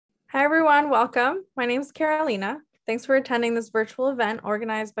Hi, everyone. Welcome. My name is Carolina. Thanks for attending this virtual event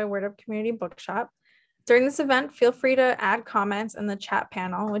organized by Word Up Community Bookshop. During this event, feel free to add comments in the chat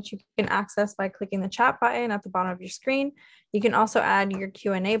panel, which you can access by clicking the chat button at the bottom of your screen. You can also add your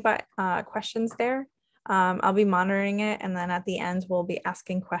Q&A questions there. I'll be monitoring it, and then at the end, we'll be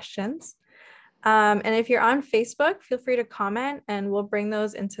asking questions. And if you're on Facebook, feel free to comment, and we'll bring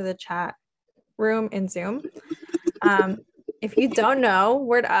those into the chat room in Zoom. If you don't know,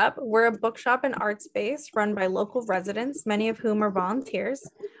 Word Up, we're a bookshop and art space run by local residents, many of whom are volunteers.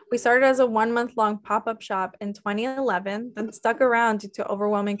 We started as a 1-month-long pop-up shop in 2011, then stuck around due to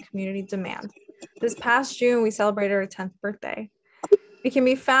overwhelming community demand. This past June, we celebrated our 10th birthday. We can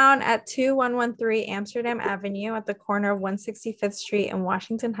be found at 2113 Amsterdam Avenue at the corner of 165th Street in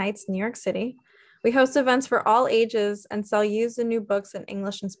Washington Heights, New York City. We host events for all ages and sell used and new books in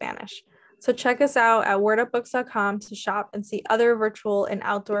English and Spanish. So check us out at wordupbooks.com to shop and see other virtual and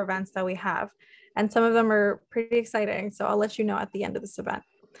outdoor events that we have. And some of them are pretty exciting, so I'll let you know at the end of this event.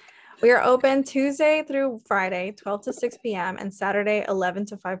 We are open Tuesday through Friday, 12 to 6 p.m. and Saturday, 11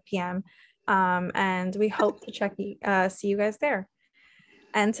 to 5 p.m. And we hope to see you guys there.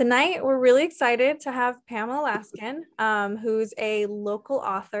 And tonight, we're really excited to have Pamela Laskin, who's a local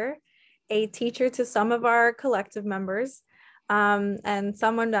author, a teacher to some of our collective members, and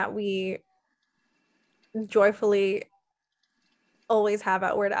someone that we joyfully always have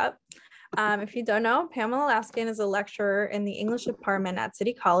at Word Up. If you don't know, Pamela Laskin is a lecturer in the English department at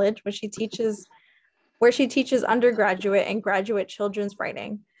City College, where she teaches undergraduate and graduate children's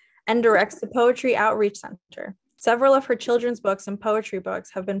writing and directs the Poetry Outreach Center. Several of her children's books and poetry books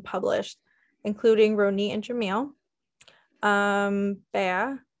have been published, including Roni and Jamil,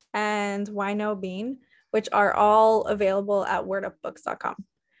 Bea, and Wino Bean, which are all available at wordupbooks.com.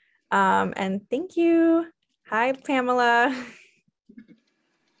 And thank you. Hi, Pamela.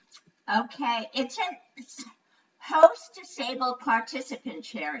 Okay, it's host disabled participant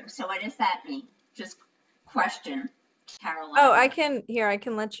sharing. So what does that mean? Just question, Caroline. Oh, I can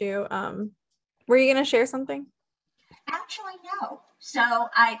let you. Were you going to share something? Actually, no. So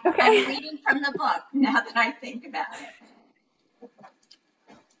I'm reading from the book now that I think about it.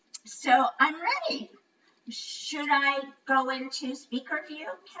 So I'm ready. Should I go into speaker view,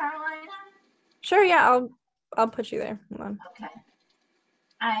 Carolina? Sure, yeah, I'll put you there. Hold on. Okay.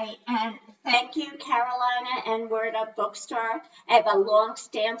 And thank you, Carolina and Word Up Bookstore. I have a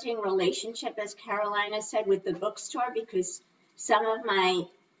long-standing relationship, as Carolina said, with the bookstore because some of my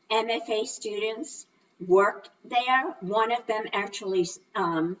MFA students worked there. One of them actually,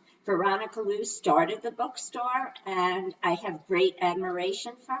 Veronica Lou, started the bookstore, and I have great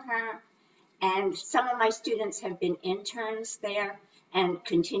admiration for her. And some of my students have been interns there and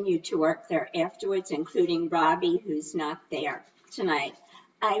continue to work there afterwards, including Robbie, who's not there tonight.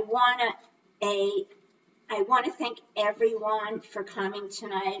 I want to thank everyone for coming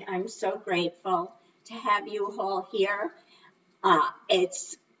tonight. I'm so grateful to have you all here.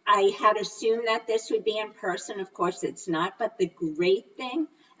 I had assumed that this would be in person. Of course, it's not. But the great thing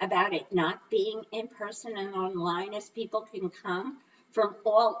about it not being in person and online is people can come from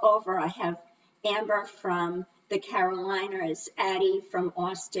all over. I have Amber from the Carolinas, Addie from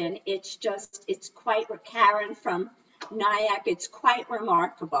Austin. It's quite, Karen from Nyack. It's quite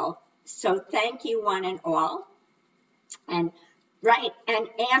remarkable. So thank you one and all. And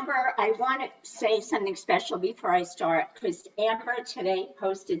Amber, I want to say something special before I start, because Amber today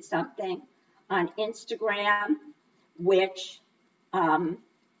posted something on Instagram, which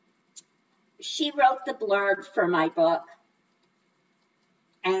she wrote the blurb for my book.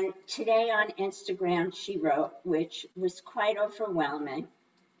 And today on Instagram, she wrote, which was quite overwhelming.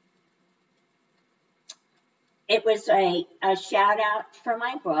 It was a shout out for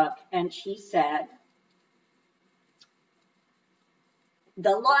my book, and she said,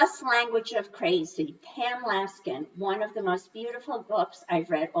 "The Lost Language of Crazy, Pam Laskin, one of the most beautiful books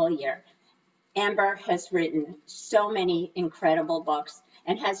I've read all year." Amber has written so many incredible books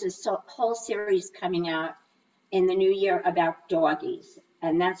and has a whole series coming out in the new year about doggies,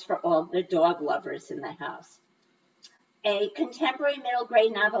 and that's for all the dog lovers in the house. A contemporary middle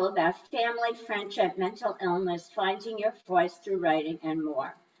grade novel about family, friendship, mental illness, finding your voice through writing, and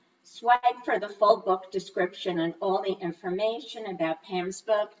more. Swipe for the full book description and all the information about Pam's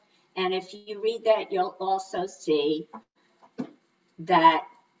book. And if you read that, you'll also see that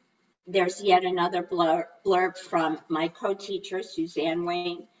there's yet another blurb from my co-teacher, Suzanne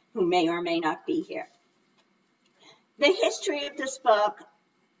Wayne, who may or may not be here. The history of this book,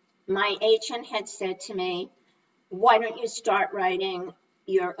 my agent had said to me, "Why don't you start writing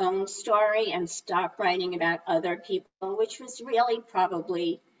your own story and stop writing about other people," which was really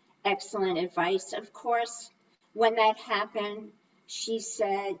probably excellent advice, of course. When that happened, she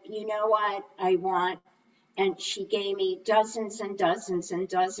said, you know what I want? And she gave me dozens and dozens and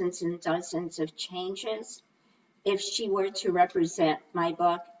dozens and dozens of changes if she were to represent my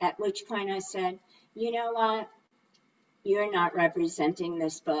book, at which point I said, you know what? You're not representing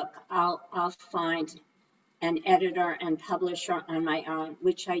this book. I'll find an editor and publisher on my own,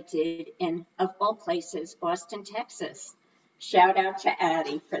 which I did in, of all places, Austin, Texas. Shout out to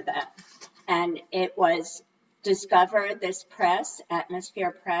Addie for that. And it was Discover This Press,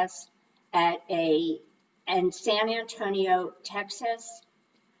 Atmosphere Press, in San Antonio, Texas,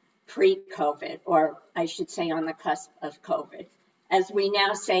 pre-COVID, or I should say on the cusp of COVID, as we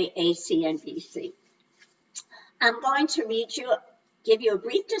now say AC and BC. I'm going to give you a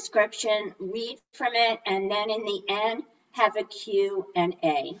brief description, read from it, and then in the end, have a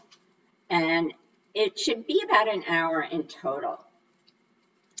Q&A. And it should be about an hour in total.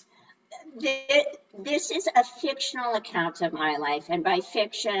 This is a fictional account of my life, and by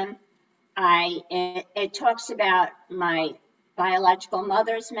fiction, it talks about my biological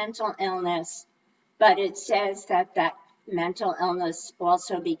mother's mental illness, but it says that that mental illness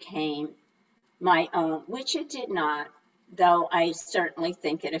also became my own, which it did not, though I certainly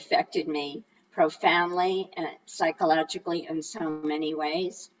think it affected me profoundly and psychologically in so many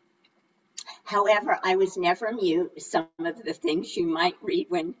ways. However, I was never mute. Some of the things you might read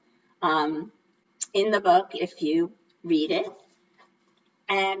when in the book, if you read it.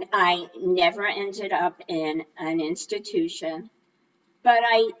 And I never ended up in an institution, but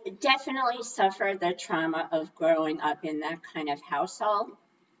I definitely suffered the trauma of growing up in that kind of household.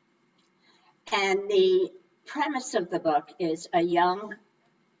 And the premise of the book is a young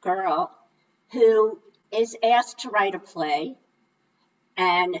girl who is asked to write a play,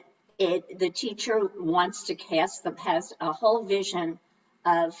 and the teacher wants to has a whole vision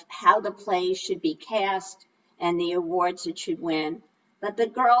of how the play should be cast and the awards it should win. But the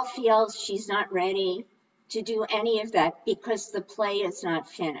girl feels she's not ready to do any of that because the play is not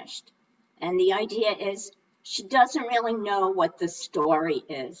finished. And the idea is she doesn't really know what the story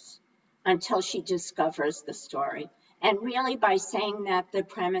is until she discovers the story. And really by saying that, the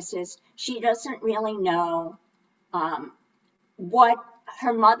premise is she doesn't really know what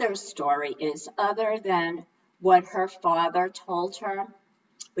her mother's story is other than what her father told her,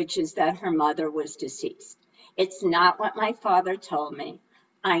 which is that her mother was deceased. It's not what my father told me.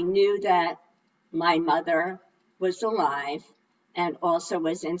 I knew that my mother was alive and also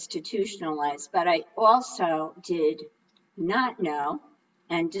was institutionalized, but I also did not know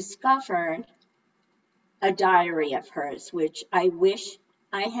and discovered a diary of hers, which I wish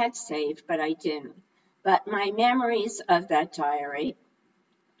I had saved, but I didn't. But my memories of that diary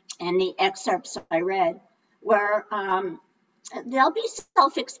and the excerpts I read were, they'll be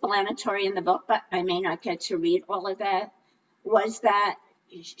self-explanatory in the book, but I may not get to read all of that, was that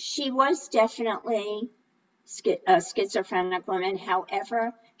she was definitely a schizophrenic woman.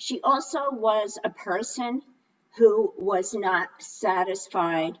 However, she also was a person who was not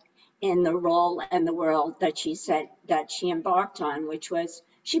satisfied in the role and the world that she said that she embarked on, which was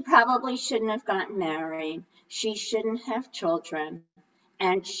she probably shouldn't have gotten married, she shouldn't have children,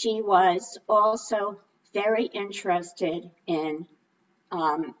 and she was also very interested in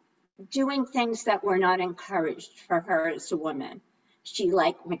doing things that were not encouraged for her as a woman. She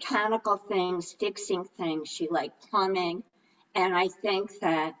liked mechanical things, fixing things, she liked plumbing, and I think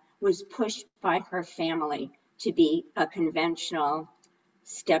that was pushed by her family to be a conventional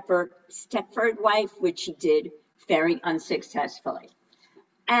Stepford wife, which she did very unsuccessfully.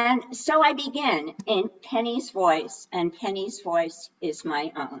 And so I begin in Penny's voice, and Penny's voice is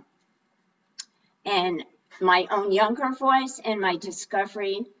my own. And my own younger voice and my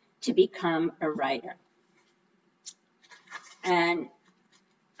discovery to become a writer. And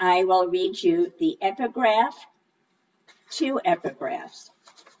I will read you the epigraph, two epigraphs.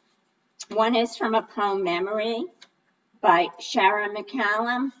 One is from a poem, Memory, by Sharon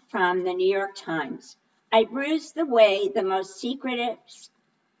McCallum from the New York Times. I bruised the way the most secreted,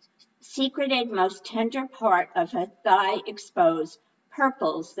 most tender part of a thigh exposed,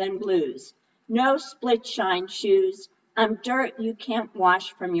 purples then blues. No split shine shoes, I'm dirt you can't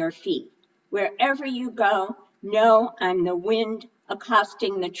wash from your feet. Wherever you go, know I'm the wind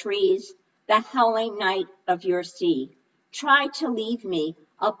accosting the trees, the howling night of your sea. Try to leave me,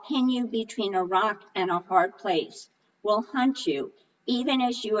 I'll pin you between a rock and a hard place. Will hunt you, even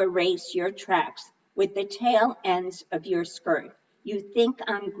as you erase your tracks with the tail ends of your skirt. You think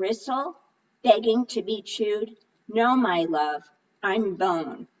I'm gristle, begging to be chewed? No, my love, I'm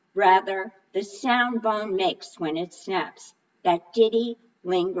bone. Rather, the sound bone makes when it snaps, that giddy,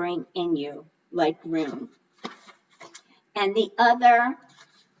 lingering in you like rune. And the other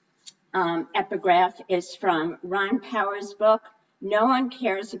epigraph is from Ron Power's book, No One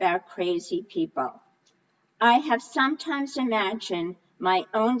Cares About Crazy People. I have sometimes imagined my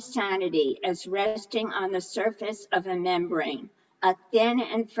own sanity as resting on the surface of a membrane, a thin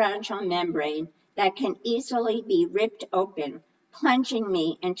and fragile membrane that can easily be ripped open, plunging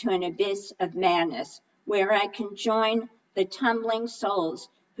me into an abyss of madness, where I can join the tumbling souls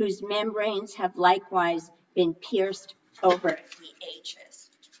whose membranes have likewise been pierced over the ages.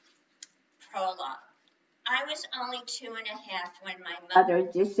 Prologue. I was only 2.5 when my mother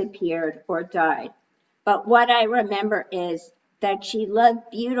disappeared or died. But what I remember is that she loved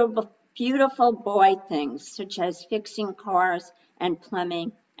beautiful boy things, such as fixing cars and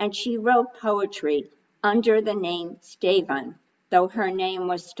plumbing, and she wrote poetry under the name Stavon, though her name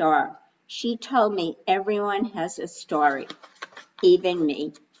was Star. She told me everyone has a story, even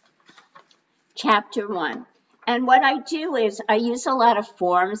me. Chapter 1. And what I do is I use a lot of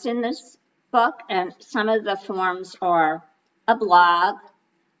forms in this book, and some of the forms are a blog,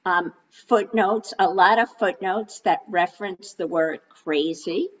 footnotes, a lot of footnotes that reference the word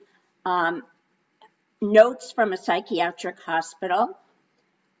crazy, notes from a psychiatric hospital,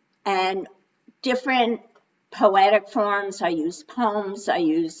 and different poetic forms. I use poems, I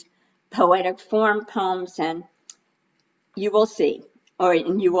use poetic form poems, and you will see, or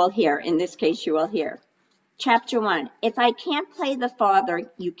you will hear, in this case you will hear. Chapter 1. If I can't play the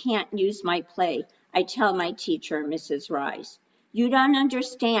father, you can't use my play, I tell my teacher, Mrs. Rise. You don't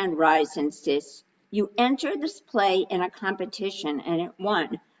understand, Rise insists. You enter this play in a competition and it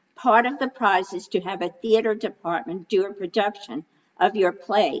won. Part of the prize is to have a theater department do a production of your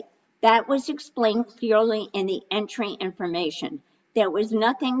play. That was explained clearly in the entry information. There was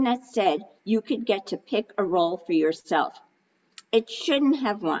nothing that said you could get to pick a role for yourself. It shouldn't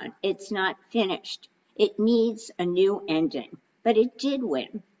have won. It's not finished. It needs a new ending. But it did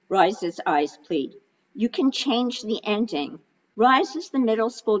win, Rise's eyes plead. You can change the ending. Rise is the middle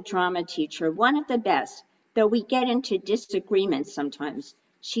school drama teacher, one of the best, though we get into disagreements sometimes.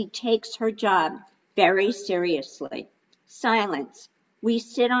 She takes her job very seriously. Silence. We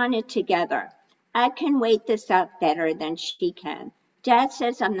sit on it together. I can wait this out better than she can. Dad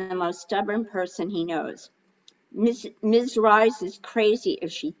says I'm the most stubborn person he knows. Ms. Rise is crazy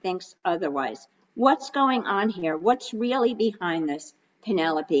if she thinks otherwise. What's going on here? What's really behind this,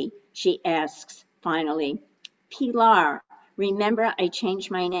 Penelope? She asks finally. Pilar, remember I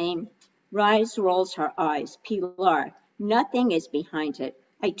changed my name? Rise rolls her eyes. Pilar, nothing is behind it.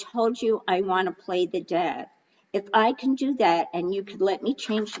 I told you I want to play the dad. If I can do that and you could let me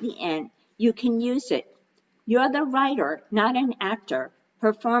change the end, you can use it. You're the writer, not an actor.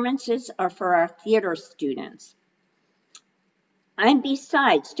 Performances are for our theater students. And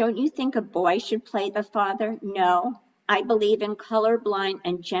besides, don't you think a boy should play the father? No, I believe in colorblind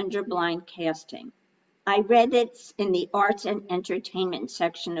and genderblind casting. I read it in the arts and entertainment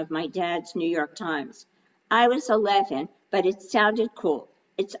section of my dad's New York Times. I was 11, but it sounded cool.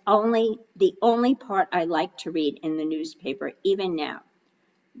 It's the only part I like to read in the newspaper, even now.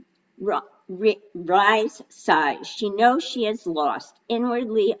 Rise sighs. She knows she is lost.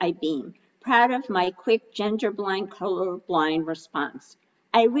 Inwardly, I beam, proud of my quick gender-blind, color-blind response.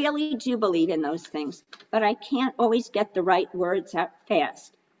 I really do believe in those things, but I can't always get the right words out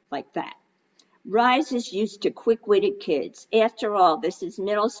fast, like that. Rise is used to quick-witted kids. After all, this is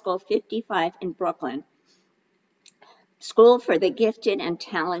middle school 55 in Brooklyn. School for the gifted and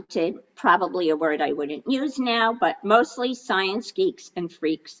talented, probably a word I wouldn't use now, but mostly science geeks and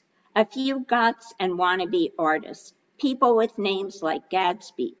freaks. A few goths and wannabe artists, people with names like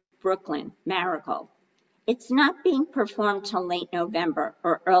Gadsby, Brooklyn, Miracle. It's not being performed till late November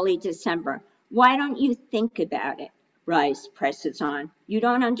or early December. Why don't you think about it? Rise presses on. You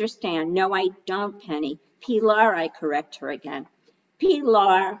don't understand. No, I don't, Penny. Pilar, I correct her again.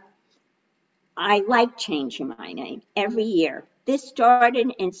 Pilar, I like changing my name every year. This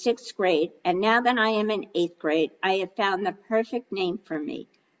started in 6th grade, and now that I am in 8th grade, I have found the perfect name for me.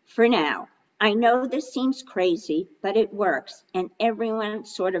 For now, I know this seems crazy, but it works, and everyone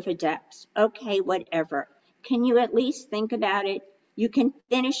sort of adapts. Okay, whatever. Can you at least think about it? You can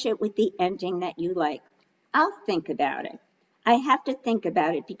finish it with the ending that you like. I'll think about it. I have to think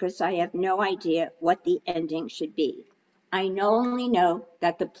about it because I have no idea what the ending should be. I only know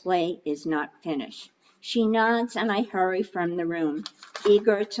that the play is not finished. She nods and I hurry from the room,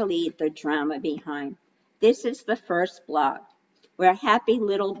 eager to leave the drama behind. This is the first blog, where happy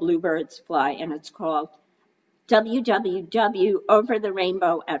little bluebirds fly, and it's called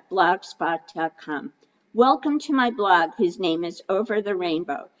www.overtherainbow@blogspot.com. Welcome to my blog, whose name is Over the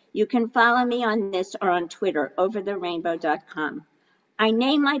Rainbow. You can follow me on this or on Twitter, overtherainbow.com. I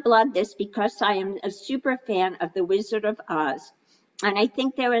name my blog this because I am a super fan of The Wizard of Oz, and I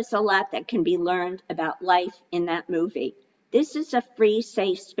think there is a lot that can be learned about life in that movie. This is a free,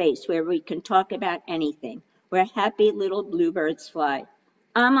 safe space where we can talk about anything, where happy little bluebirds fly.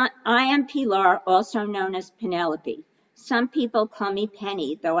 I am Pilar, also known as Penelope. Some people call me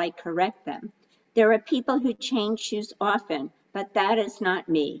Penny, though I correct them. There are people who change shoes often, but that is not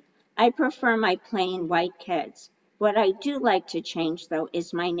me. I prefer my plain white Keds. What I do like to change, though,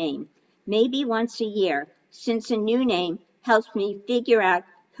 is my name. Maybe once a year, since a new name helps me figure out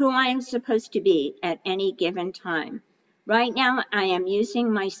who I am supposed to be at any given time. Right now, I am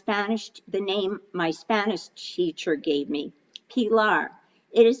using the name my Spanish teacher gave me, Pilar.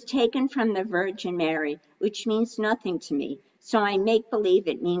 It is taken from the Virgin Mary, which means nothing to me, so I make believe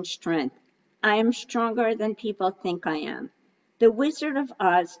it means strength. I am stronger than people think I am. The Wizard of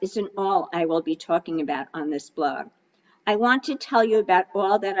Oz isn't all I will be talking about on this blog. I want to tell you about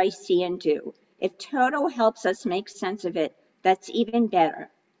all that I see and do. If Toto helps us make sense of it, that's even better.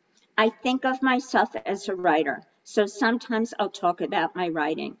 I think of myself as a writer, so sometimes I'll talk about my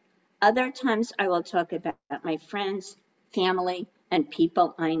writing. Other times I will talk about my friends, family, and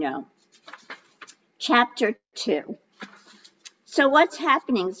people I know. Chapter 2. So what's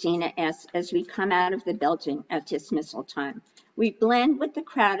happening, Zena asks as we come out of the building at dismissal time. We blend with the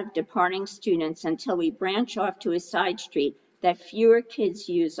crowd of departing students until we branch off to a side street that fewer kids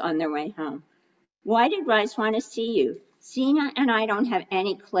use on their way home. Why did Rice want to see you? Zena and I don't have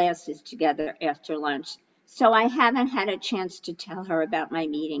any classes together after lunch, so I haven't had a chance to tell her about my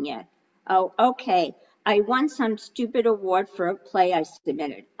meeting yet. Oh, okay. I won some stupid award for a play I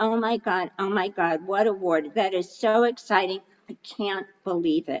submitted. Oh my God, what award. That is so exciting. I can't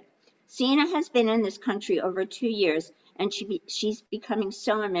believe it. Zena has been in this country over 2 years, and she's becoming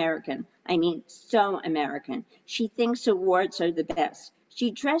so American. I mean, so American. She thinks awards are the best.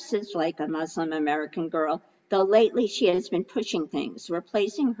 She dresses like a Muslim American girl, though lately she has been pushing things,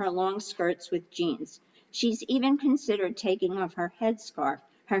 replacing her long skirts with jeans. She's even considered taking off her headscarf,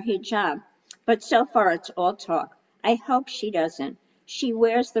 her hijab, but so far it's all talk. I hope she doesn't. She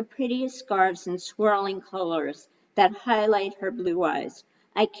wears the prettiest scarves in swirling colors that highlight her blue eyes.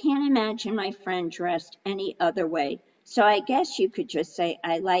 I can't imagine my friend dressed any other way, so I guess you could just say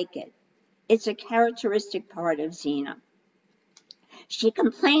I like it. It's a characteristic part of Zena. She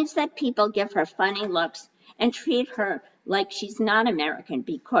complains that people give her funny looks and treat her like she's not American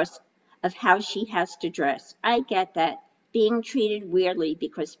because of how she has to dress. I get that. Being treated weirdly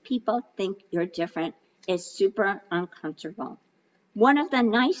because people think you're different is super uncomfortable. One of the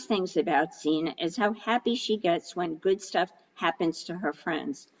nice things about Zena is how happy she gets when good stuff happens to her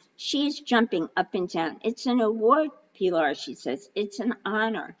friends. She's jumping up and down. It's an award, Pilar, she says. It's an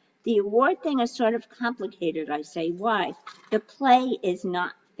honor. The award thing is sort of complicated, I say. Why? The play is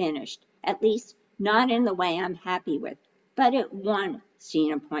not finished, at least not in the way I'm happy with. But it won,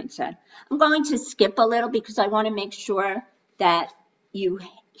 Zena points out. I'm going to skip a little because I want to make sure that you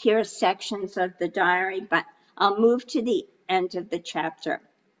hear sections of the diary, but I'll move to the end of the chapter.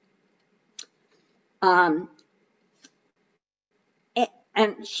 And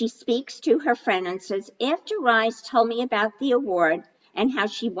she speaks to her friend and says, after Rise told me about the award and how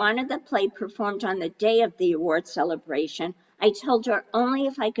she wanted the play performed on the day of the award celebration, I told her only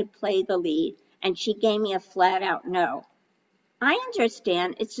if I could play the lead, and she gave me a flat-out no. I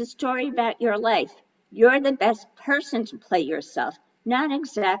understand it's a story about your life. You're the best person to play yourself. Not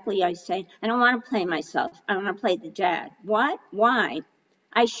exactly, I say. I don't want to play myself. I want to play the dad. What? Why?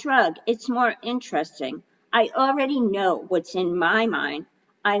 I shrug. It's more interesting. I already know what's in my mind.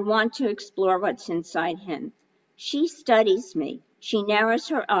 I want to explore what's inside him. She studies me. She narrows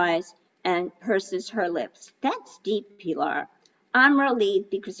her eyes and purses her lips. That's deep, Pilar. I'm relieved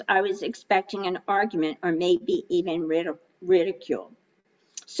because I was expecting an argument or maybe even ridicule.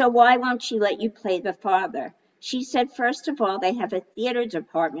 So why won't she let you play the father? She said, first of all, they have a theater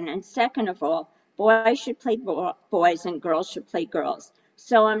department, and second of all, boys should play boys and girls should play girls.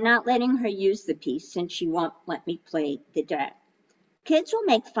 So I'm not letting her use the piece since she won't let me play the dad. Kids will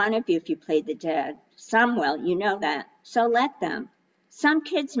make fun of you if you play the dad. Some will, you know that. So let them. Some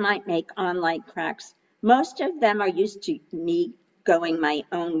kids might make online cracks. Most of them are used to me going my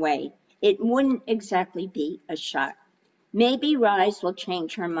own way. It wouldn't exactly be a shock. Maybe Rise will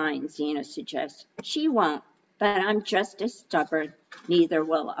change her mind, Zena suggests. She won't, but I'm just as stubborn. Neither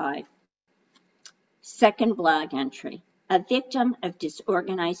will I. Second blog entry. A victim of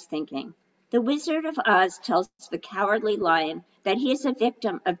disorganized thinking. The Wizard of Oz tells the Cowardly Lion that he is a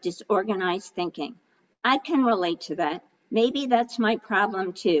victim of disorganized thinking. I can relate to that. Maybe that's my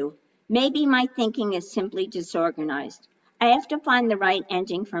problem too. Maybe my thinking is simply disorganized. I have to find the right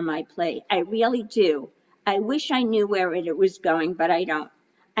ending for my play. I really do. I wish I knew where it was going, but I don't.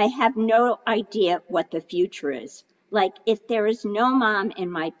 I have no idea what the future is. Like, if there is no mom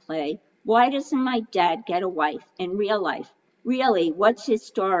in my play, why doesn't my dad get a wife in real life? Really, what's his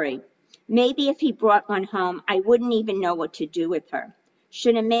story? Maybe if he brought one home, I wouldn't even know what to do with her.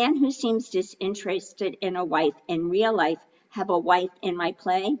 Should a man who seems disinterested in a wife in real life have a wife in my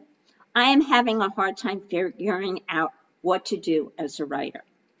play? I am having a hard time figuring out what to do as a writer.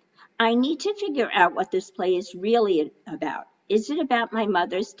 I need to figure out what this play is really about. Is it about my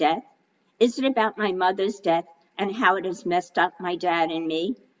mother's death? Is it about my mother's death and how it has messed up my dad and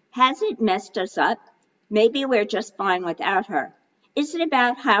me? Has it messed us up? Maybe we're just fine without her. Is it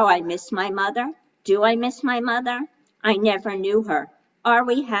about how I miss my mother? Do I miss my mother? I never knew her. Are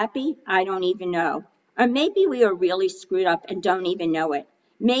we happy? I don't even know. Or maybe we are really screwed up and don't even know it.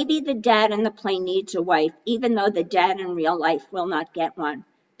 Maybe the dad in the play needs a wife, even though the dad in real life will not get one.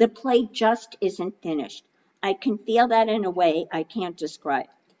 The play just isn't finished. I can feel that in a way I can't describe.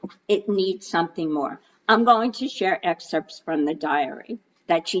 It needs something more. I'm going to share excerpts from the diary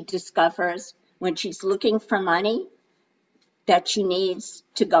that she discovers when she's looking for money, that she needs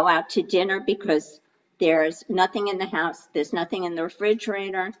to go out to dinner because there's nothing in the house, there's nothing in the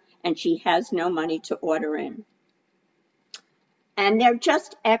refrigerator, and she has no money to order in. And they're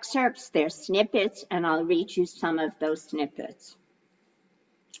just excerpts, they're snippets, and I'll read you some of those snippets.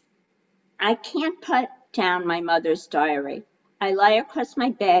 I can't put down my mother's diary. I lie across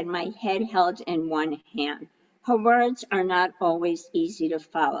my bed, my head held in one hand. Her words are not always easy to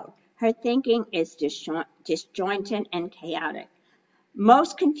follow. Her thinking is disjointed and chaotic.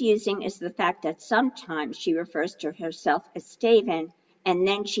 Most confusing is the fact that sometimes she refers to herself as Stephen, and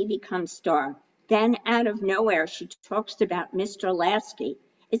then she becomes Star. Then, out of nowhere, she talks about Mr. Lasky.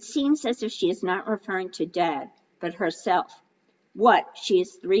 It seems as if she is not referring to Dad, but herself. What, she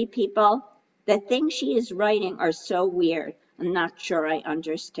is three people? The things she is writing are so weird. I'm not sure I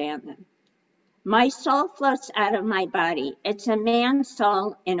understand them. My soul floats out of my body. It's a man's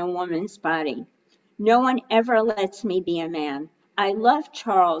soul in a woman's body. No one ever lets me be a man. I love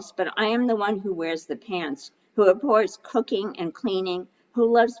Charles, but I am the one who wears the pants, who abhors cooking and cleaning,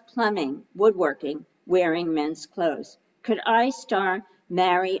 who loves plumbing, woodworking, wearing men's clothes. Could I, Star,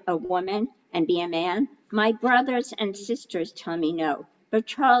 marry a woman and be a man? My brothers and sisters tell me no, but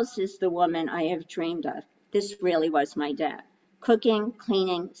Charles is the woman I have dreamed of. This really was my dad. Cooking,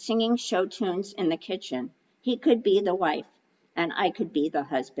 cleaning, singing show tunes in the kitchen. He could be the wife, and I could be the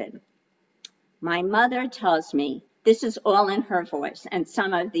husband. My mother tells me, this is all in her voice, and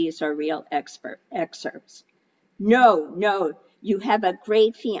some of these are real excerpts. No, you have a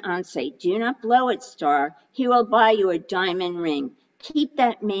great fiancé. Do not blow it, Star. He will buy you a diamond ring. Keep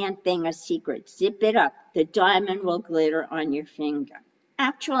that man thing a secret. Zip it up. The diamond will glitter on your finger.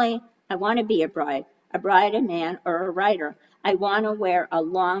 Actually, I want to be a bride, a man, or a writer. I want to wear a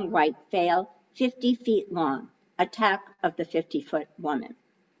long white veil, 50 feet long, Attack of the 50-Foot Woman.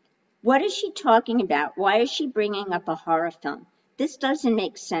 What is she talking about? Why is she bringing up a horror film? This doesn't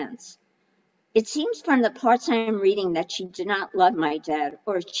make sense. It seems from the parts I am reading that she did not love my dad,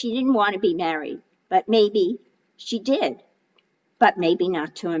 or she didn't want to be married, but maybe she did, but maybe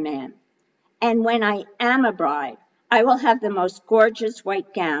not to a man. And when I am a bride, I will have the most gorgeous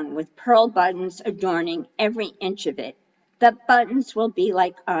white gown with pearl buttons adorning every inch of it. The buttons will be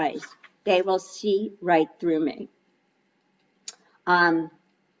like eyes. They will see right through me.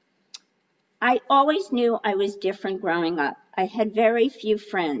 I always knew I was different growing up. I had very few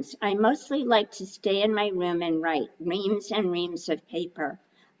friends. I mostly liked to stay in my room and write, reams and reams of paper.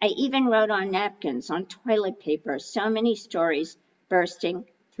 I even wrote on napkins, on toilet paper, so many stories bursting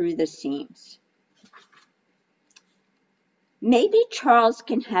through the seams. Maybe Charles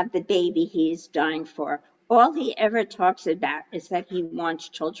can have the baby he is dying for. All he ever talks about is that he wants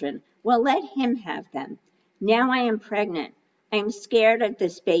children. Well, let him have them. Now I am pregnant. I am scared of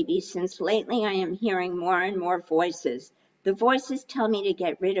this baby since lately I am hearing more and more voices. The voices tell me to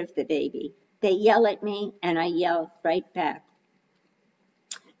get rid of the baby. They yell at me and I yell right back.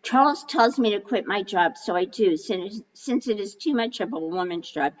 Charles tells me to quit my job, so I do, since it is too much of a woman's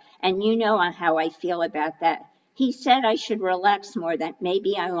job, and you know how I feel about that. He said I should relax more, that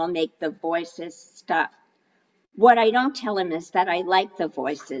maybe I will make the voices stop. What I don't tell him is that I like the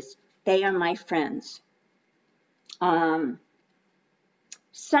voices. They are my friends.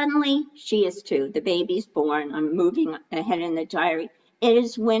 Suddenly, she is too. The baby's born. I'm moving ahead in the diary. It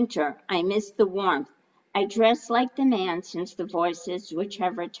is winter. I miss the warmth. I dress like the man since the voices which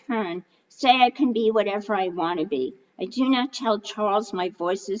have returned Say I can be whatever I want to be. I do not tell Charles my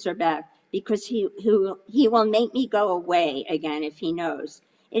voices are back because he will make me go away again if he knows.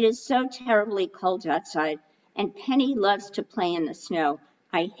 It is so terribly cold outside, and Penny loves to play in the snow.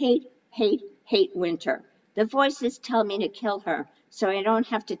 I hate winter. The voices tell me to kill her so I don't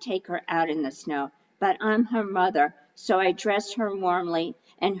have to take her out in the snow. But I'm her mother, so I dress her warmly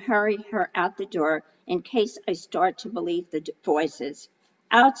and hurry her out the door in case I start to believe the voices.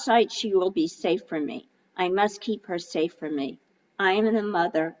 Outside she will be safe from me. I must keep her safe from me. I am the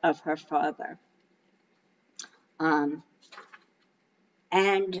mother of her father. And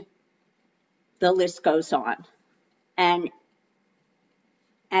the list goes on. And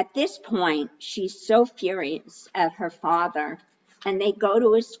at this point, she's so furious at her father, and they go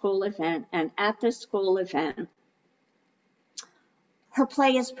to a school event, and at the school event, her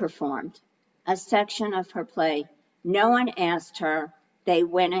play is performed, a section of her play. No one asked her. They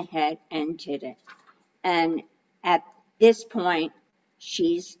went ahead and did it. And at this point,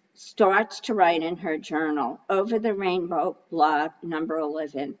 she starts to write in her journal, Over the Rainbow, blog number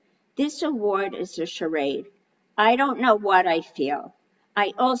 11. This award is a charade. I don't know what I feel.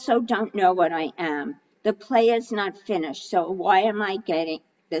 I also don't know what I am. The play is not finished, so why am I getting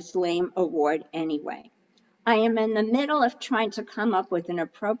this lame award anyway? I am in the middle of trying to come up with an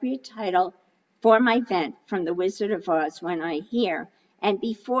appropriate title for my event from The Wizard of Oz when I hear, and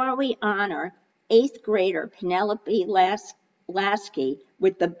before we honor 8th grader Penelope Laskin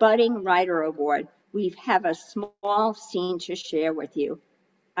with the Budding Writer Award, we have a small scene to share with you.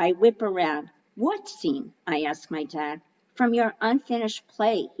 I whip around. What scene? I ask my dad. From your unfinished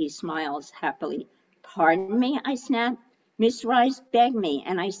play, he smiles happily. Pardon me, I snap. Miss Rice begged me,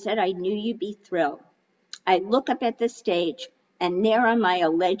 and I said I knew you'd be thrilled. I look up at the stage, and there are my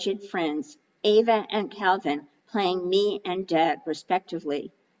alleged friends, Ava and Calvin, playing me and Dad,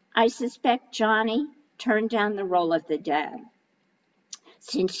 respectively. I suspect Johnny turned down the role of the dad,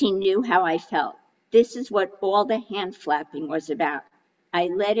 since he knew how I felt. This is what all the hand flapping was about. I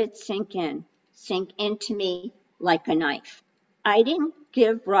let it sink into me like a knife. I didn't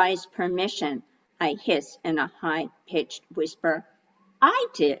give Rise permission, I hiss in a high-pitched whisper. I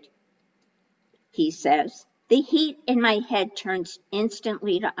did, he says. The heat in my head turns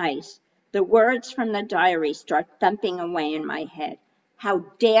instantly to ice. The words from the diary start thumping away in my head. How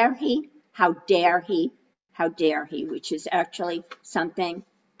dare he? How dare he? How dare he? Which is actually something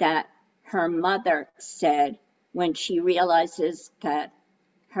that her mother said when she realizes that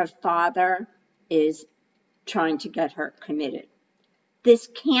her father is trying to get her committed. This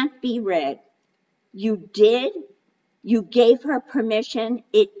can't be read. You did? You gave her permission.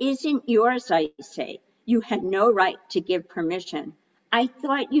 It isn't yours, I say. You had no right to give permission. I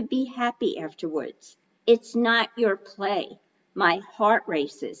thought you'd be happy afterwards. It's not your play. My heart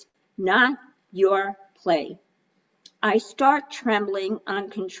races. Not your play. I start trembling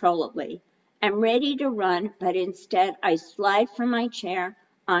uncontrollably. I'm ready to run, but instead I slide from my chair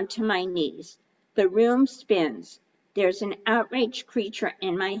onto my knees. The room spins. There's an outraged creature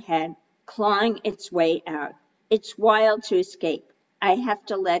in my head, clawing its way out. It's wild to escape. I have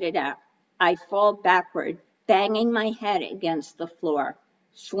to let it out. I fall backward, banging my head against the floor.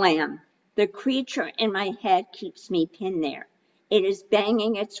 Slam. The creature in my head keeps me pinned there. It is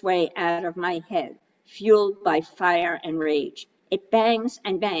banging its way out of my head, fueled by fire and rage. It bangs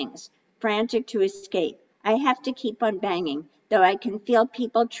and bangs, frantic to escape. I have to keep on banging, though I can feel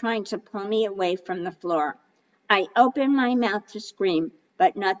people trying to pull me away from the floor. I open my mouth to scream,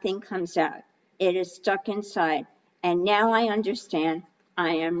 but nothing comes out. It is stuck inside, and now I understand I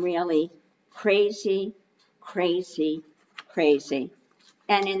am really crazy, crazy, crazy.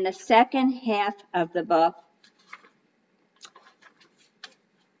 And in the second half of the book,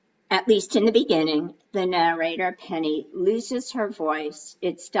 at least in the beginning, the narrator, Penny, loses her voice.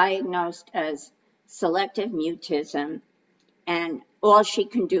 It's diagnosed as selective mutism, and all she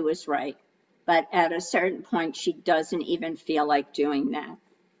can do is write. But at a certain point, she doesn't even feel like doing that.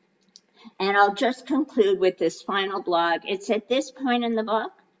 And I'll just conclude with this final blog. It's at this point in the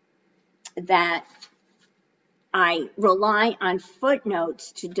book that I rely on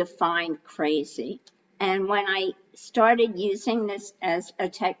footnotes to define crazy. And when I started using this as a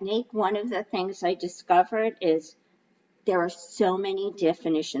technique, one of the things I discovered is there are so many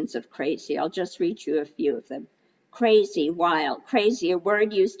definitions of crazy. I'll just read you a few of them. Crazy, wild. Crazy, a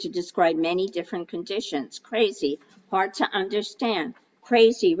word used to describe many different conditions. Crazy, hard to understand.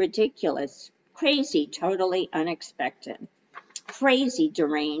 Crazy, ridiculous. Crazy, totally unexpected. Crazy,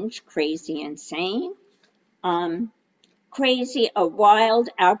 deranged. Crazy, insane. Crazy, a wild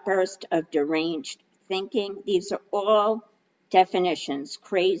outburst of deranged thinking. These are all Definitions: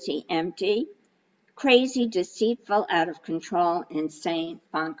 crazy, empty, crazy, deceitful, out of control, insane,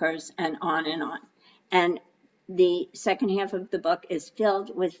 bonkers, and on and on. And the second half of the book is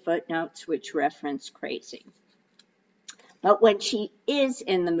filled with footnotes which reference crazy. But when she is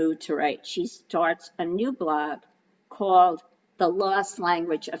in the mood to write, she starts a new blog called The Lost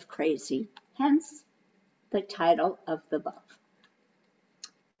Language of Crazy, hence the title of the book.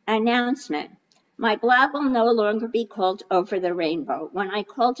 Announcement. My blog will no longer be called Over the Rainbow. When I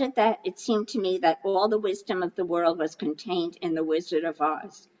called it that, it seemed to me that all the wisdom of the world was contained in The Wizard of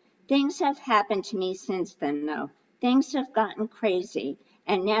Oz. Things have happened to me since then, though. Things have gotten crazy,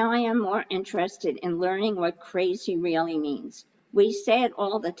 and now I am more interested in learning what crazy really means. We say it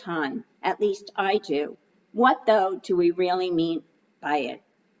all the time, at least I do. What, though, do we really mean by it?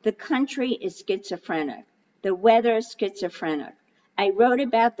 The country is schizophrenic. The weather is schizophrenic. I wrote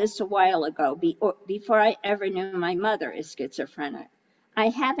about this a while ago, before I ever knew my mother is schizophrenic. I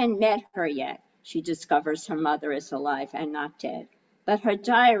haven't met her yet. She discovers her mother is alive and not dead. But her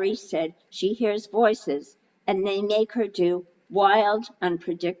diary said she hears voices, and they make her do wild,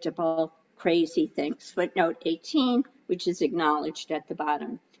 unpredictable, crazy things. Footnote 18, which is acknowledged at the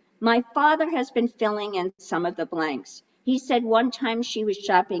bottom. My father has been filling in some of the blanks. He said one time she was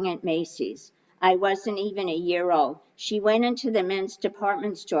shopping at Macy's. I wasn't even a year old. She went into the men's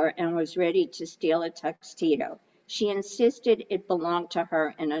department store and was ready to steal a tuxedo. She insisted it belonged to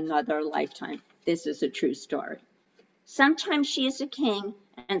her in another lifetime. This is a true story. Sometimes she is a king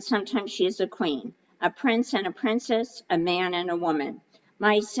and sometimes she is a queen, a prince and a princess, a man and a woman.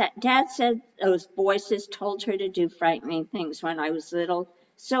 My dad said those voices told her to do frightening things when I was little,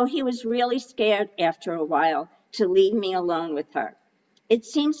 so he was really scared after a while to leave me alone with her. It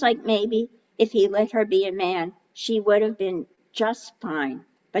seems like maybe if he let her be a man, she would have been just fine.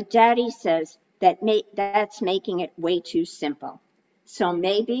 But Daddy says that that's making it way too simple. So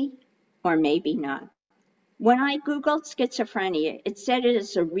maybe or maybe not. When I Googled schizophrenia, it said it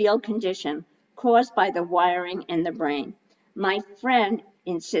is a real condition caused by the wiring in the brain. My friend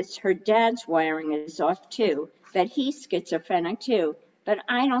insists her dad's wiring is off too, that he's schizophrenic too, but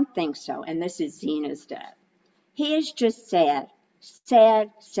I don't think so, and this is Zena's dad. He is just sad,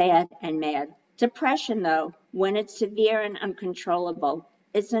 and mad. Depression, though, when it's severe and uncontrollable,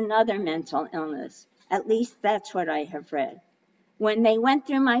 is another mental illness. At least that's what I have read. When they went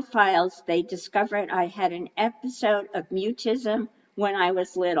through my files, they discovered I had an episode of mutism when I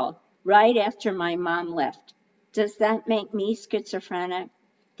was little, right after my mom left. Does that make me schizophrenic?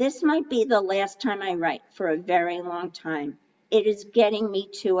 This might be the last time I write for a very long time. It is getting me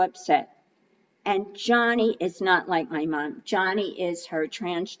too upset. And Johnny is not like my mom. Johnny is her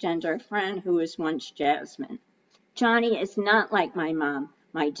transgender friend who was once Jasmine. Johnny is not like my mom,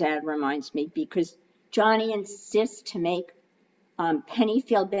 my dad reminds me, because Johnny insists to make Penny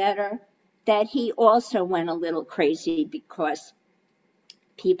feel better, that he also went a little crazy because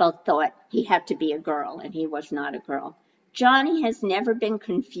people thought he had to be a girl and he was not a girl. Johnny has never been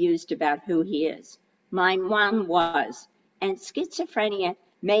confused about who he is. My mom was, and schizophrenia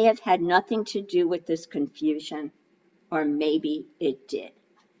may have had nothing to do with this confusion, or maybe it did.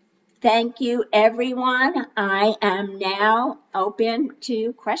 Thank you, everyone. I am now open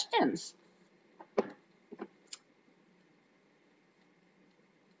to questions.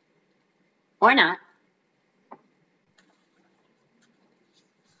 Or not.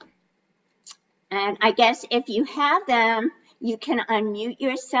 And I guess if you have them, you can unmute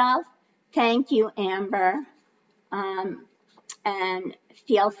yourself. Thank you, Amber. And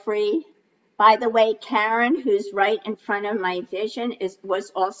feel free. By the way, Karen, who's right in front of my vision,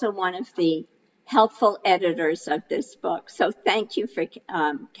 was also one of the helpful editors of this book. So thank you for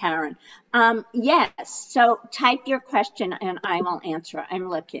Karen. Yes, so type your question and I will answer. I'm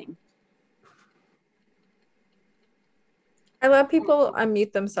looking. I let people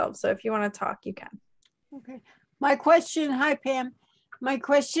unmute themselves, so if you want to talk, you can. Okay. My question, hi Pam. My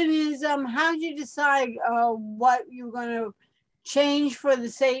question is, how did you decide what you were going to change for the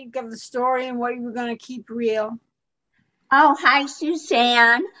sake of the story and what you were going to keep real? Oh, hi,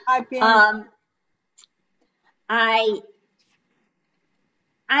 Suzanne. Hi Pam. I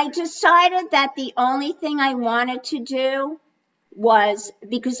decided that the only thing I wanted to do was,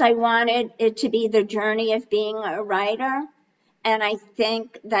 because I wanted it to be the journey of being a writer. And I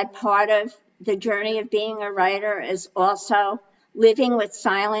think that part of the journey of being a writer is also living with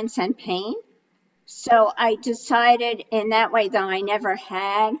silence and pain. So I decided in that way, though I never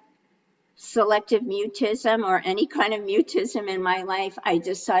had selective mutism or any kind of mutism in my life, I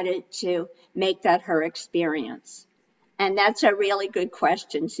decided to make that her experience. And that's a really good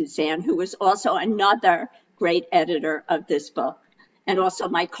question, Suzanne, who was also another great editor of this book and also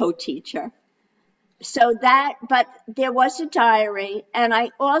my co-teacher. So that, but there was a diary, and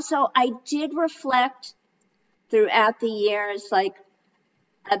I did reflect throughout the years, like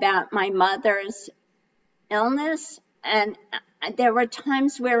about my mother's illness. And there were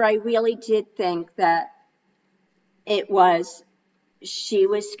times where I really did think that she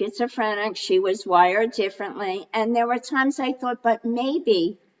was schizophrenic, she was wired differently. And there were times I thought, but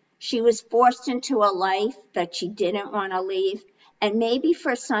maybe she was forced into a life that she didn't want to leave. And maybe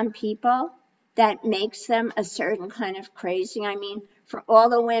for some people, that makes them a certain kind of crazy. I mean, for all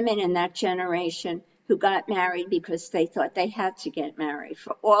the women in that generation who got married because they thought they had to get married,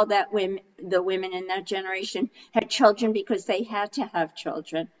 for all the women in that generation had children because they had to have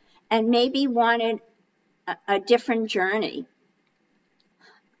children, and maybe wanted a different journey.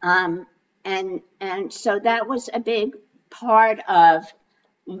 And so that was a big part of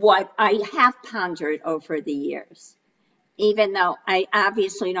what I have pondered over the years, even though I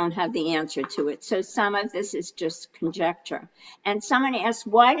obviously don't have the answer to it. So some of this is just conjecture. And someone asked,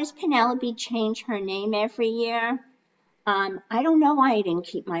 why does Penelope change her name every year? I don't know why I didn't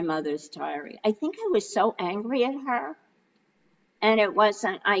keep my mother's diary. I think I was so angry at her. And it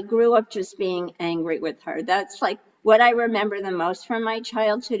wasn't, I grew up just being angry with her. That's like what I remember the most from my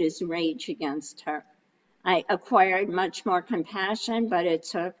childhood is rage against her. I acquired much more compassion, but it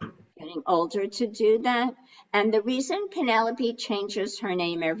took getting older to do that. And the reason Penelope changes her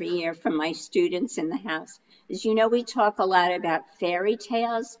name every year from my students in the house is, we talk a lot about fairy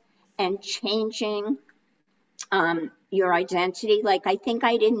tales and changing your identity. Like, I think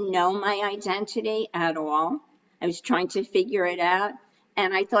I didn't know my identity at all. I was trying to figure it out.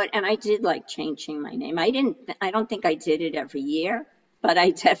 And I thought, and I did like changing my name. I don't think I did it every year, but I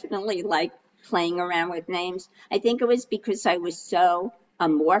definitely liked playing around with names. I think it was because I was so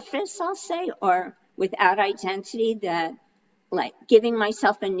amorphous, I'll say, or without identity, that like giving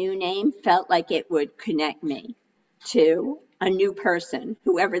myself a new name felt like it would connect me to a new person,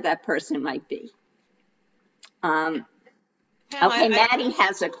 whoever that person might be. Okay, Maddie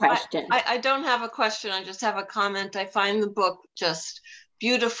has a question. I don't have a question. I just have a comment. I find the book just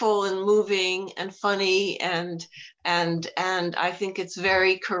beautiful and moving and funny, and I think it's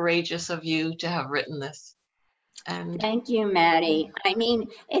very courageous of you to have written this. And thank you, Maddie. I mean,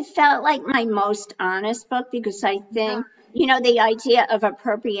 it felt like my most honest book because I think, the idea of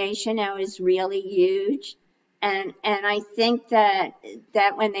appropriation now is really huge. And I think that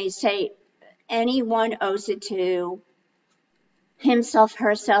when they say anyone owes it to himself,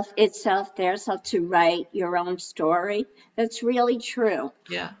 herself, itself, theirself to write your own story, that's really true.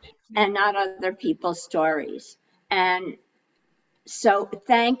 Yeah. And not other people's stories. And so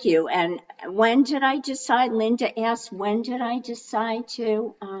thank you. And when did I decide? Linda asked, when did I decide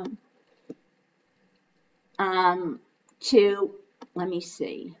to let me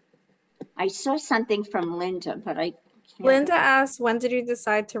see. I saw something from Linda, but I can't. Linda asked, when did you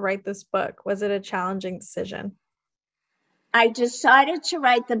decide to write this book? Was it a challenging decision? I decided to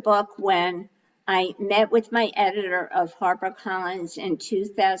write the book when I met with my editor of HarperCollins in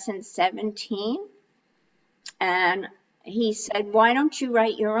 2017. And he said, why don't you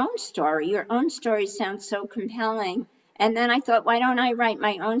write your own story? Your own story sounds so compelling. And then I thought, why don't I write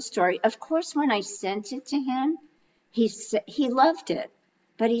my own story? Of course, when I sent it to him, he loved it.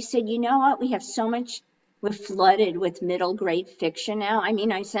 But he said, you know what? We have so much, we're flooded with middle grade fiction now. I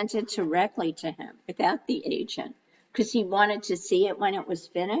mean, I sent it directly to him without the agent because he wanted to see it when it was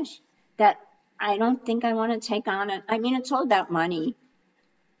finished. That I don't think I want to take on it. I mean, it's all about money.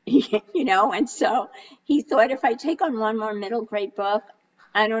 And so he thought if I take on one more middle grade book,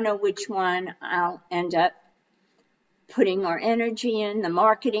 I don't know which one I'll end up putting more energy in, the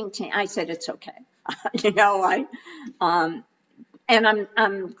marketing team. I said, it's okay. And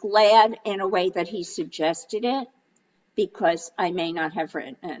I'm glad in a way that he suggested it because I may not have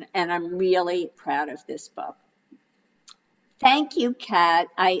written it. And I'm really proud of this book. Thank you, Kat.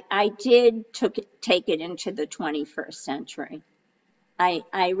 I did take it into the 21st century.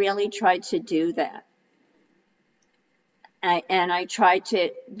 I really tried to do that. I tried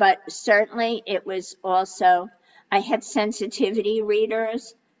to, but certainly it was also, I had sensitivity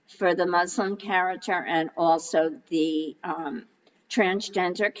readers for the Muslim character and also the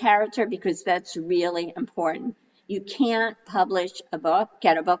transgender character, because that's really important. You can't publish a book,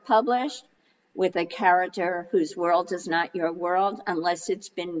 get a book published with a character whose world is not your world unless it's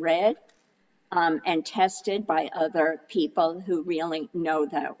been read and tested by other people who really know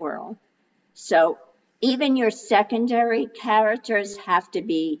that world. So even your secondary characters have to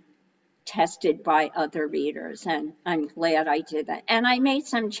be tested by other readers, and I'm glad I did that. And I made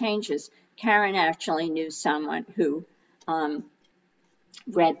some changes. Karen actually knew someone who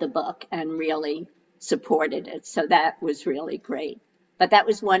read the book and really supported it. So that was really great. But that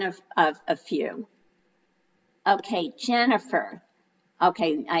was one of a few. Okay, Jennifer.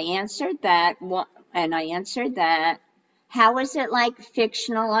 Okay, I answered that, and I answered that. How was it like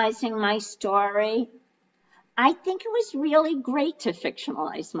fictionalizing my story? I think it was really great to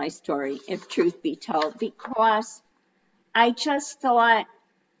fictionalize my story, if truth be told, because I just thought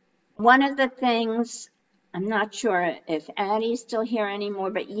one of the things, I'm not sure if Addie's still here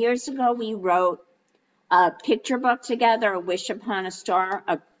anymore, but years ago we wrote a picture book together, A Wish Upon a Star,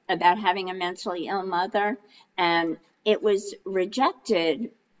 about having a mentally ill mother, and it was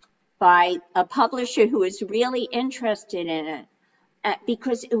rejected by a publisher who was really interested in it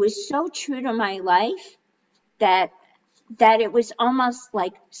because it was so true to my life that it was almost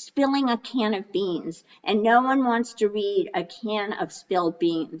like spilling a can of beans, and no one wants to read a can of spilled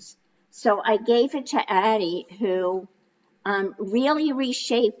beans. So I gave it to Addie, who really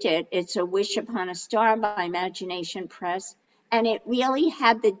reshaped it. It's A Wish Upon a Star by Imagination Press, and it really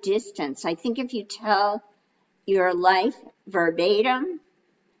had the distance. I think if you tell your life verbatim,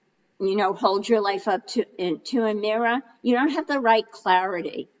 you know, hold your life up to a mirror, you don't have the right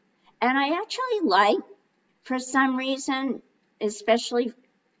clarity. And I actually like, for some reason, especially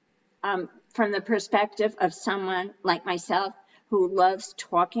from the perspective of someone like myself who loves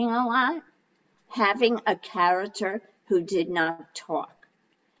talking a lot, having a character who did not talk.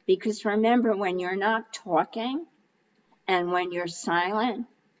 Because remember, when you're not talking and when you're silent,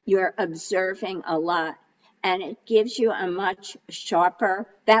 you're observing a lot. And it gives you a much sharper,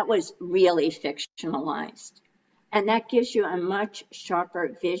 that was really fictionalized. And that gives you a much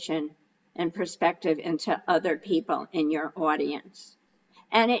sharper vision and perspective into other people in your audience.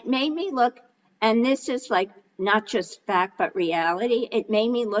 And it made me look, and this is like not just fact, but reality. It made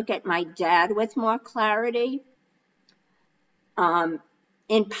me look at my dad with more clarity,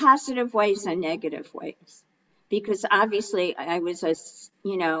 in positive ways and negative ways. Because obviously I was a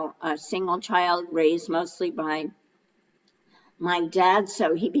single child raised mostly by my dad,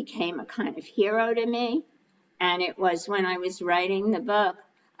 so he became a kind of hero to me. And it was when I was writing the book,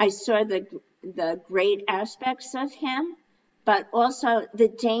 I saw the great aspects of him, but also the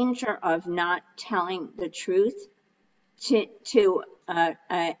danger of not telling the truth to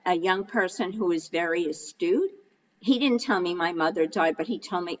a young person who is very astute. He didn't tell me my mother died, but he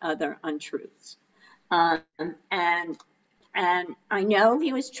told me other untruths. And I know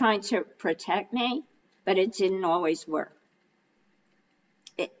he was trying to protect me, but it didn't always work.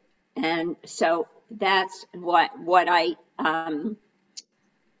 And so that's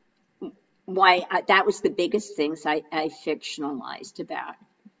that was the biggest things I fictionalized about.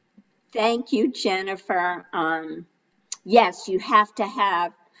 Thank you, Jennifer. Yes, you have to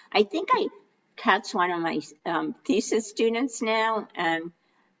have, I think Kat's one of my thesis students now, and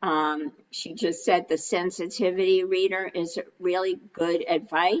she just said the sensitivity reader is really good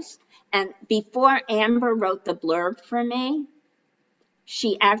advice. And before Amber wrote the blurb for me,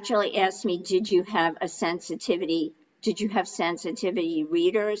 she actually asked me, did you have sensitivity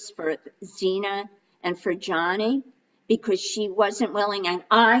readers for Zena and for Johnny? Because she wasn't willing, and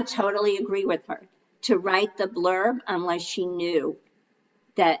I totally agree with her, to write the blurb unless she knew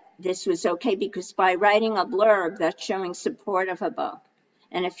that this was okay, because by writing a blurb, that's showing support of a book.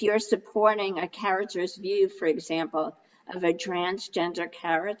 And if you're supporting a character's view, for example, of a transgender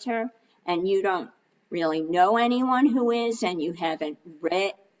character, and you don't really know anyone who is, and you haven't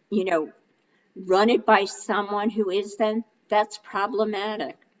read, run it by someone who is, then that's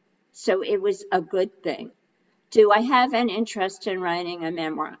problematic. So it was a good thing. Do I have an interest in writing a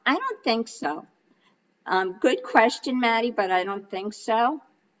memoir? I don't think so. Good question, Maddie, but I don't think so.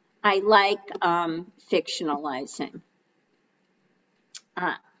 I like fictionalizing.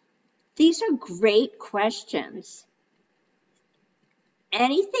 These are great questions.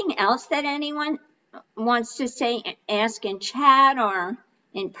 Anything else that anyone wants to say, ask in chat or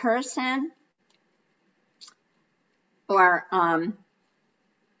in person? Or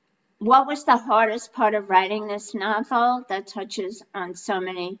what was the hardest part of writing this novel that touches on so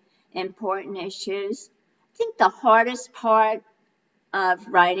many important issues? I think the hardest part of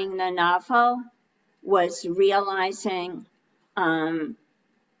writing the novel was realizing,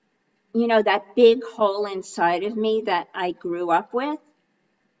 that big hole inside of me that I grew up with.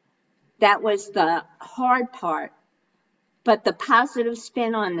 That was the hard part. But the positive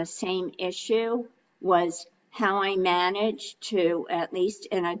spin on the same issue was how I managed to, at least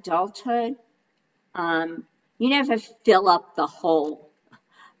in adulthood, you never fill up the hole,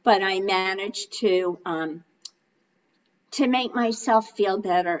 but I managed to to make myself feel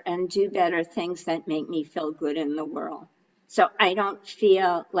better and do better things that make me feel good in the world. So I don't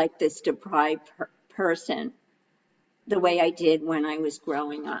feel like this deprived person the way I did when I was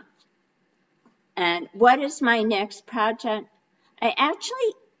growing up. And what is my next project?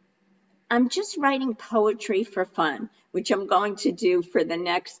 I'm just writing poetry for fun, which I'm going to do for the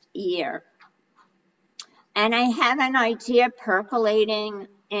next year. And I have an idea percolating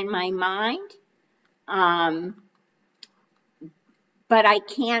in my mind, but I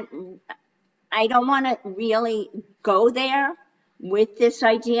don't want to really go there with this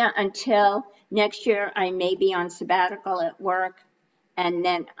idea until next year. I may be on sabbatical at work, and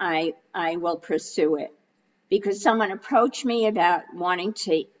then I will pursue it. Because someone approached me about wanting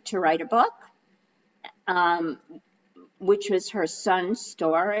to write a book, which was her son's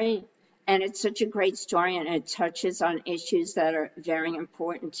story. And it's such a great story, and it touches on issues that are very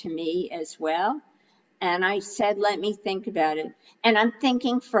important to me as well. And I said, let me think about it. And I'm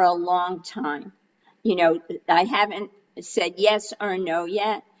thinking for a long time. You know, I haven't said yes or no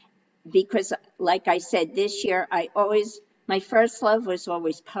yet, because like I said, this year, my first love was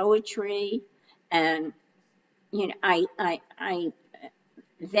always poetry. And, you know, I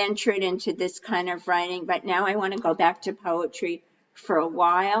ventured into this kind of writing, but now I want to go back to poetry for a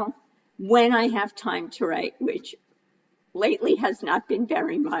while when I have time to write, which lately has not been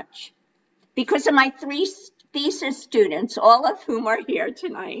very much. Because of my 3 thesis students, all of whom are here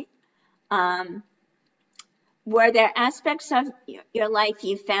tonight, were there aspects of your life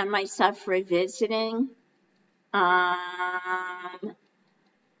you found myself revisiting? Yeah,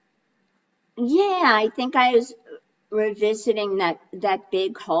 I think I was revisiting that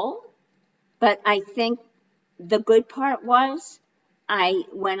big hole, but I think the good part was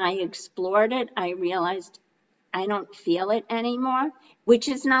when I explored it, I realized I don't feel it anymore, which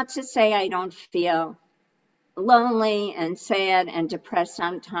is not to say I don't feel lonely and sad and depressed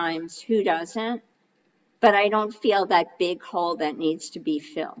sometimes. Who doesn't? But I don't feel that big hole that needs to be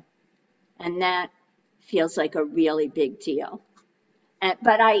filled. And that feels like a really big deal.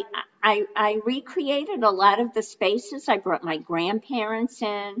 But I recreated a lot of the spaces. I brought my grandparents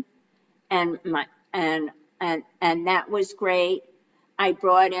in, and that was great. I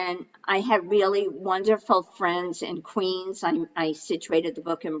had really wonderful friends in Queens. I situated the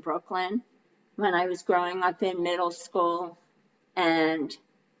book in Brooklyn when I was growing up in middle school. And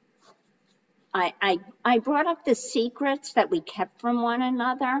I brought up the secrets that we kept from one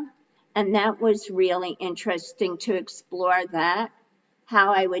another. And that was really interesting to explore that,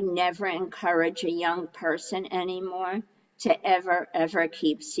 how I would never encourage a young person anymore to ever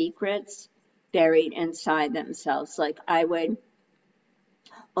keep secrets buried inside themselves. Like I would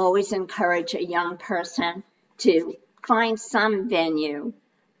always encourage a young person to find some venue,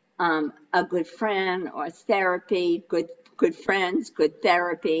 a good friend or therapy, good friends, good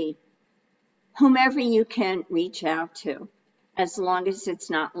therapy, whomever you can reach out to, as long as it's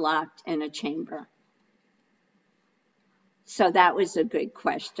not locked in a chamber. So that was a good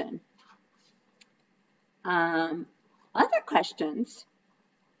question. Other questions?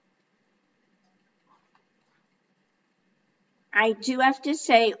 I do have to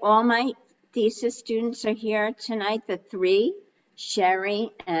say all my thesis students are here tonight, the 3,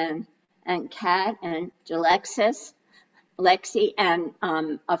 Sherry and Kat and Alexis, Lexi, and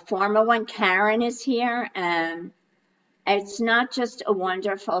a former one, Karen, is here. And it's not just a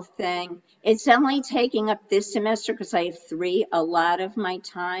wonderful thing. It's only taking up this semester, because I have 3, a lot of my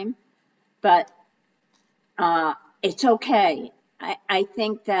time, but it's okay. I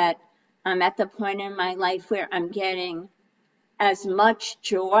think that I'm at the point in my life where I'm getting as much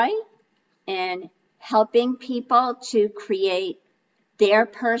joy in helping people to create their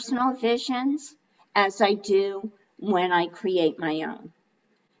personal visions as I do when I create my own.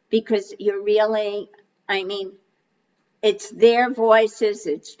 Because you're really, I mean, it's their voices,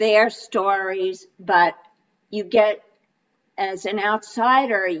 it's their stories, but you get, as an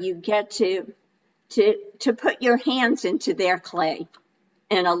outsider, you get to put your hands into their clay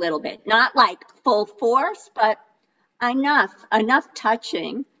in a little bit. Not like full force, but enough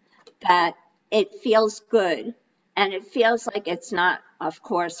touching that it feels good. And it feels like it's not, of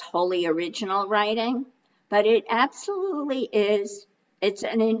course, wholly original writing, but it absolutely is. It's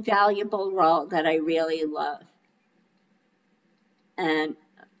an invaluable role that I really love. And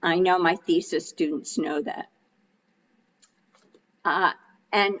I know my thesis students know that.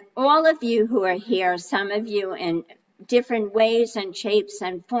 And all of you who are here, some of you in different ways and shapes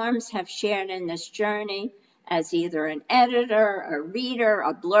and forms have shared in this journey as either an editor, a reader,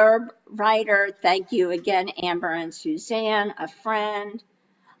 a blurb writer. Thank you again, Amber and Suzanne, a friend,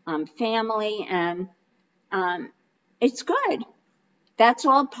 family, and it's good. That's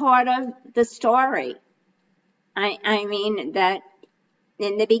all part of the story. I mean that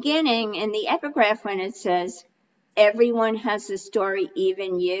in the beginning, in the epigraph, when it says, everyone has a story,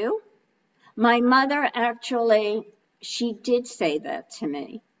 even you, my mother actually, she did say that to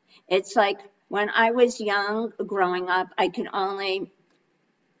me. It's like when I was young, growing up, I couldn't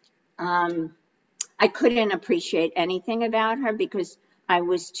appreciate anything about her because I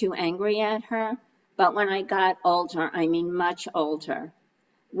was too angry at her. But when I got older, I mean much older,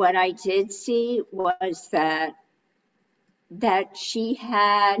 what I did see was that she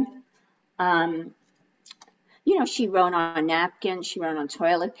had, she wrote on napkins, she wrote on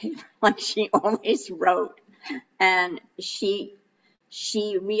toilet paper, like she always wrote. And she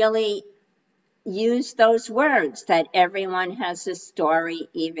really used those words that everyone has a story,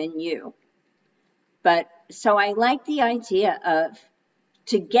 even you. But so I like the idea of,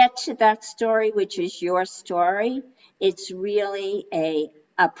 to get to that story, which is your story, it's really a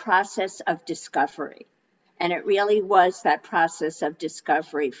process of discovery. And it really was that process of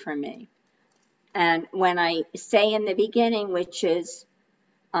discovery for me. And when I say in the beginning, which is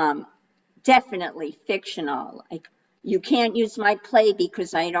definitely fictional, like, you can't use my play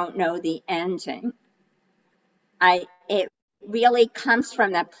because I don't know the ending. It really comes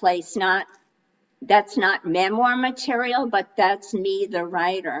from that place, that's not memoir material, but that's me, the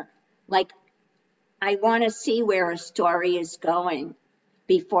writer. Like, I want to see where a story is going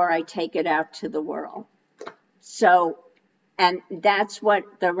before I take it out to the world. So, and that's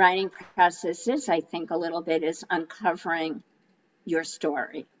what the writing process is, I think, a little bit, is uncovering your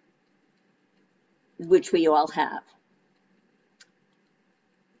story, which we all have.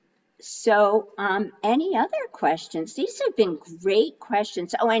 So, any other questions? These have been great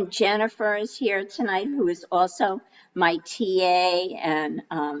questions. Oh, and Jennifer is here tonight, who is also my TA, and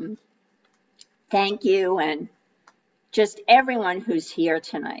thank you, and just everyone who's here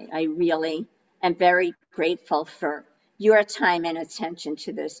tonight. I really am very grateful for your time and attention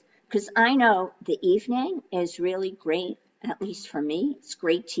to this, because I know the evening is really great, at least for me. It's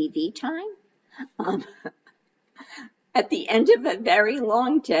great TV time. At the end of a very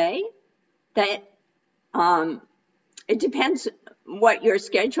long day, that it depends what your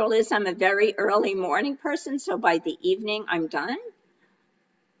schedule is. I'm a very early morning person, so by the evening I'm done.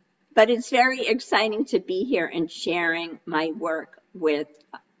 But it's very exciting to be here and sharing my work with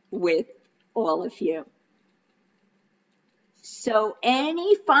all of you. So,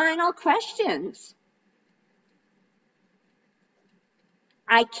 any final questions?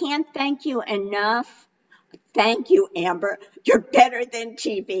 I can't thank you enough. Thank you, Amber. You're better than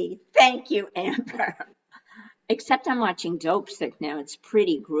TV. Thank you, Amber. Except I'm watching Dope Sick now. It's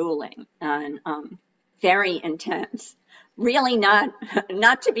pretty grueling and very intense. Really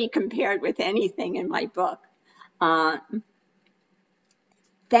not to be compared with anything in my book.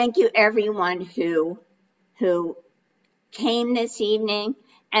 Thank you, everyone who came this evening.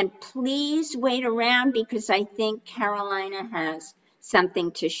 And please wait around, because I think Carolina has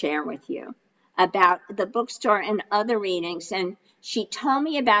something to share with you about the bookstore and other readings. And she told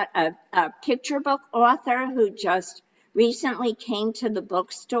me about a picture book author who just recently came to the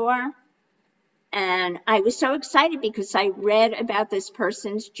bookstore. And I was so excited because I read about this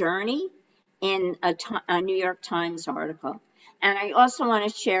person's journey in a New York Times article. And I also want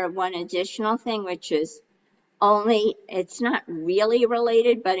to share one additional thing, which is it's not really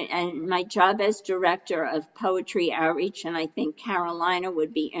related, but and my job as director of poetry outreach, and I think Carolina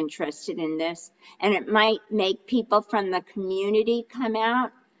would be interested in this, and it might make people from the community come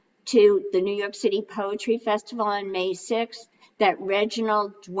out to the New York City Poetry Festival on May 6th, that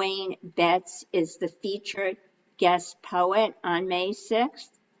Reginald Dwayne Betts is the featured guest poet on May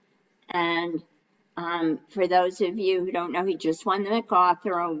 6th. And for those of you who don't know, he just won the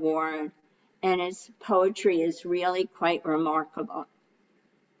MacArthur Award, and his poetry is really quite remarkable.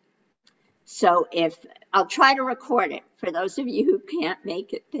 So I'll try to record it for those of you who can't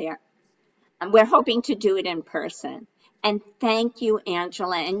make it there. And we're hoping to do it in person. And thank you,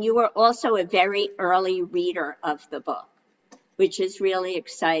 Angela. And you were also a very early reader of the book, which is really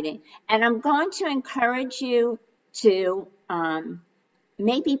exciting. And I'm going to encourage you to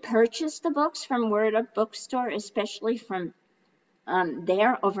maybe purchase the books from Word Up Bookstore, especially from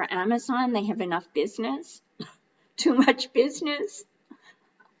there over Amazon. They have enough business, too much business,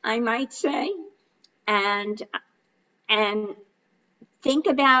 I might say. And think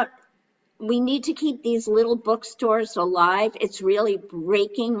about, we need to keep these little bookstores alive. It's really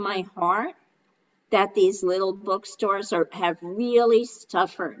breaking my heart that these little bookstores have really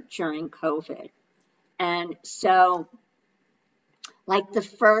suffered during COVID. And so, like the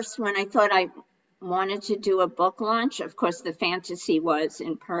first, when I thought wanted to do a book launch. Of course, the fantasy was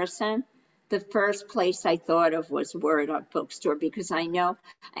in person. The first place I thought of was Word Up Bookstore, because I know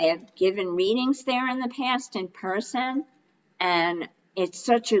I have given readings there in the past in person, and it's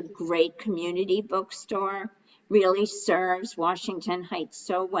such a great community bookstore, really serves Washington Heights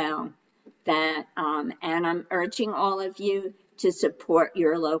so well that, and I'm urging all of you to support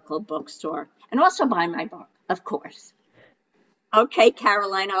your local bookstore and also buy my book, of course. Okay,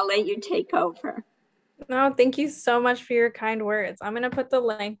 Caroline, I'll let you take over. No, thank you so much for your kind words. I'm going to put the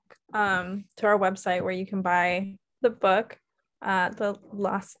link to our website where you can buy the book, The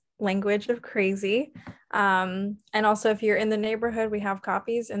Lost Language of Crazy. And also, if you're in the neighborhood, we have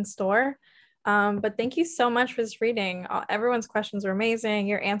copies in store. But thank you so much for this reading. Everyone's questions were amazing.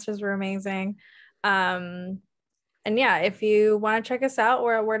 Your answers were amazing. And yeah, if you want to check us out,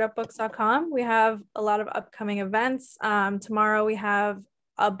 we're at wordupbooks.com. We have a lot of upcoming events. Tomorrow we have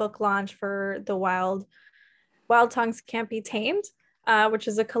a book launch for the Wild Tongues Can't Be Tamed, which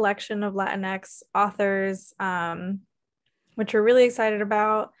is a collection of Latinx authors, which we're really excited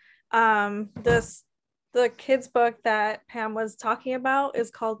about. The kids' book that Pam was talking about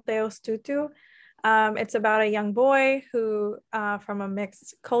is called Theos Tutu. It's about a young boy who, from a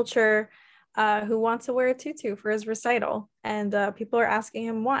mixed culture, who wants to wear a tutu for his recital, and people are asking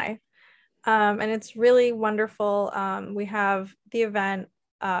him why. And it's really wonderful. We have the event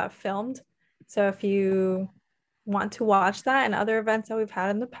filmed, so if you want to watch that and other events that we've had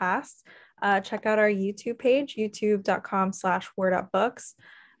in the past, check out our YouTube page, youtube.com/wordupbooks,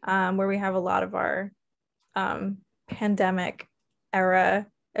 where we have a lot of our pandemic era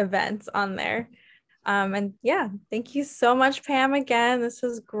events on there. And yeah, thank you so much, Pam, again. This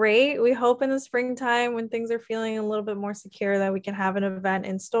was great. We hope in the springtime, when things are feeling a little bit more secure, that we can have an event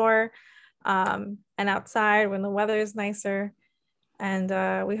in store and outside when the weather is nicer. And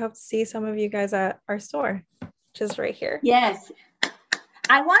we hope to see some of you guys at our store, which is right here. Yes.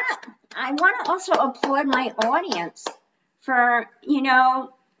 I want to also applaud my audience for,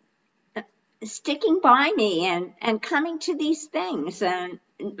 sticking by me and coming to these things and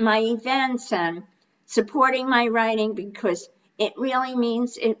my events and supporting my writing, because it really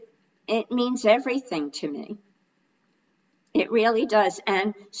means it means everything to me. It really does.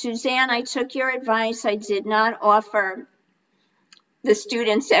 And Suzanne, I took your advice. I did not offer the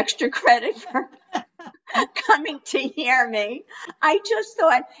students extra credit for coming to hear me. I just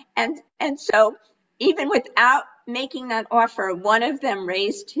thought, and so even without making that offer, one of them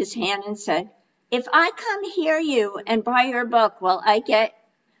raised his hand and said, if I come hear you and buy your book, will I get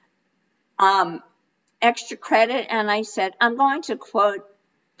extra credit? And I said, I'm going to quote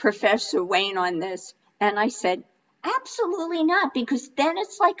Professor Wayne on this. And I said, absolutely not, because then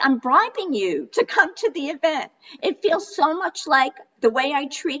it's like I'm bribing you to come to the event. It feels so much like the way I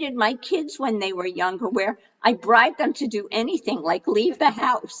treated my kids when they were younger, where I bribed them to do anything, like leave the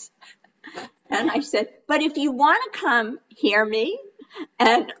house. And I said, but if you want to come hear me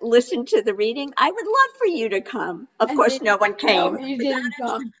and listen to the reading, I would love for you to come. Of course, no one came. No, you didn't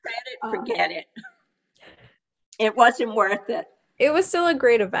come. Credit, forget it. It wasn't worth it. It was still a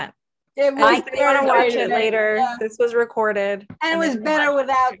great event. It was I want to watch it later. Yeah. This was recorded. And it was better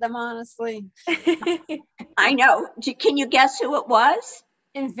without them, honestly. I know. Can you guess who it was?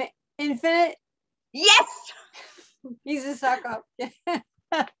 Infinite? Yes! He's a suck up.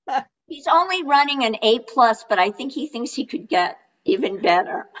 He's only running an A+, but I think he thinks he could get even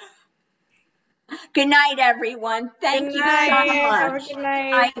better. Good night, everyone. Thank you so much. Have a good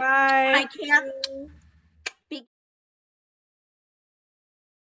night. Bye. I can't